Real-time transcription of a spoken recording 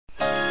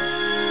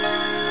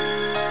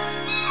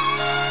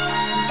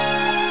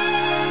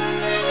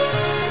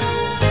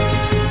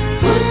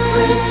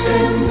Footprints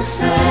in the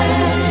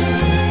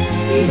sand.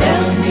 He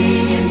held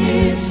me in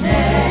his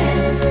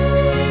hand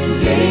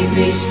and gave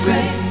me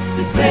strength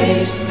to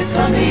face the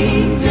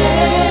coming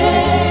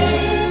day.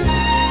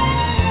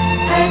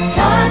 At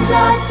times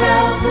I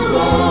felt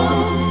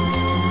alone,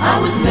 I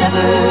was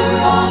never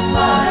on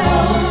my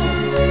own.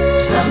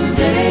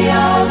 Someday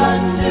I'll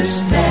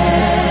understand.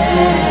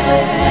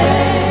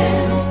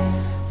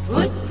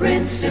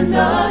 Footprints in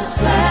the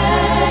sand.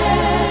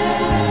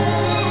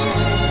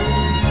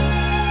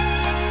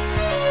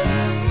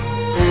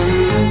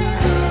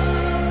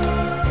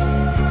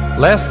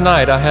 Last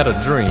night I had a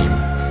dream.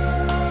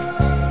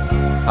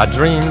 I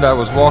dreamed I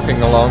was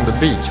walking along the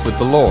beach with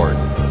the Lord,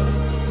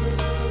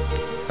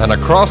 and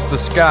across the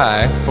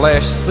sky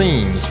flashed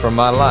scenes from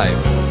my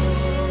life.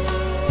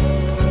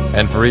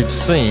 And for each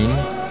scene,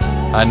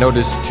 I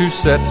noticed two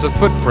sets of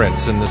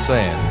footprints in the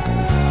sand.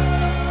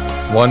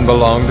 One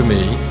belonged to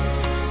me,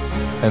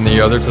 and the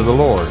other to the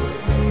Lord.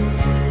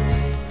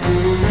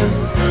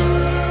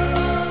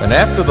 And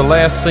after the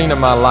last scene of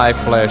my life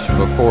flashed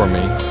before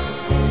me,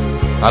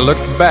 I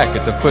looked back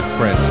at the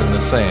footprints in the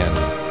sand,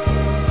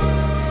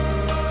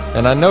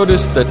 and I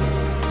noticed that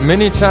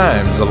many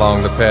times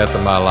along the path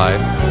of my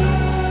life,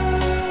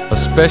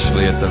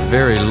 especially at the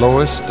very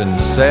lowest and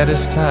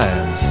saddest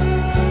times,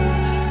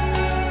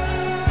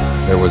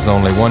 there was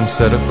only one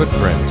set of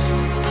footprints.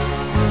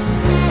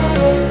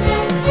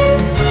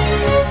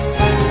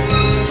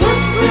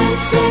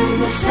 Footprints in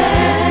the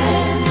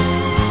sand.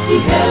 He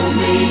held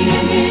me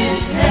in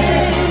his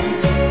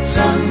hand.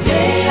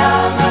 Someday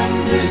I'll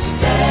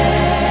understand.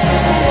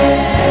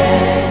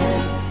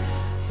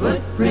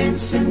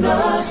 Footprints in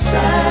the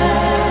sand.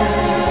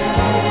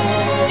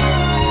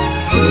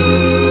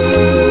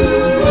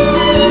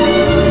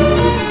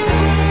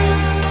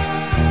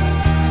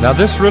 Now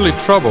this really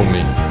troubled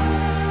me,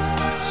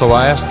 so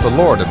I asked the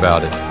Lord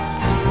about it.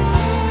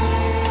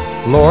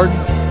 Lord,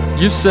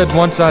 you said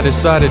once I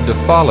decided to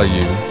follow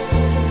you,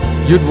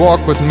 you'd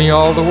walk with me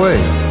all the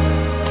way.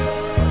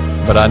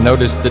 But I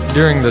noticed that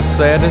during the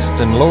saddest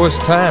and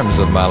lowest times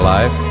of my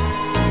life,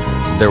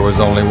 there was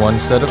only one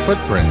set of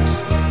footprints.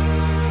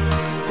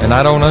 And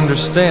I don't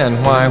understand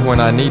why, when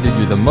I needed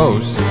you the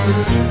most,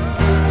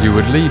 you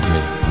would leave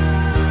me.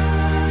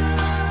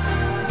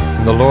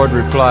 And the Lord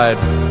replied,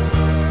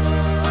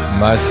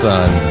 "My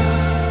son,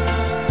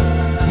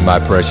 my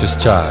precious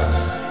child,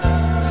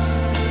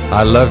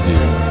 I love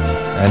you,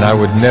 and I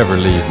would never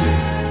leave you.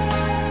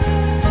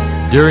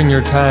 During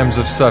your times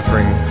of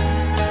suffering,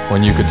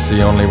 when you could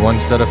see only one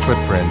set of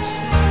footprints,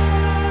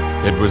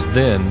 it was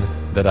then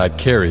that I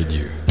carried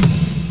you."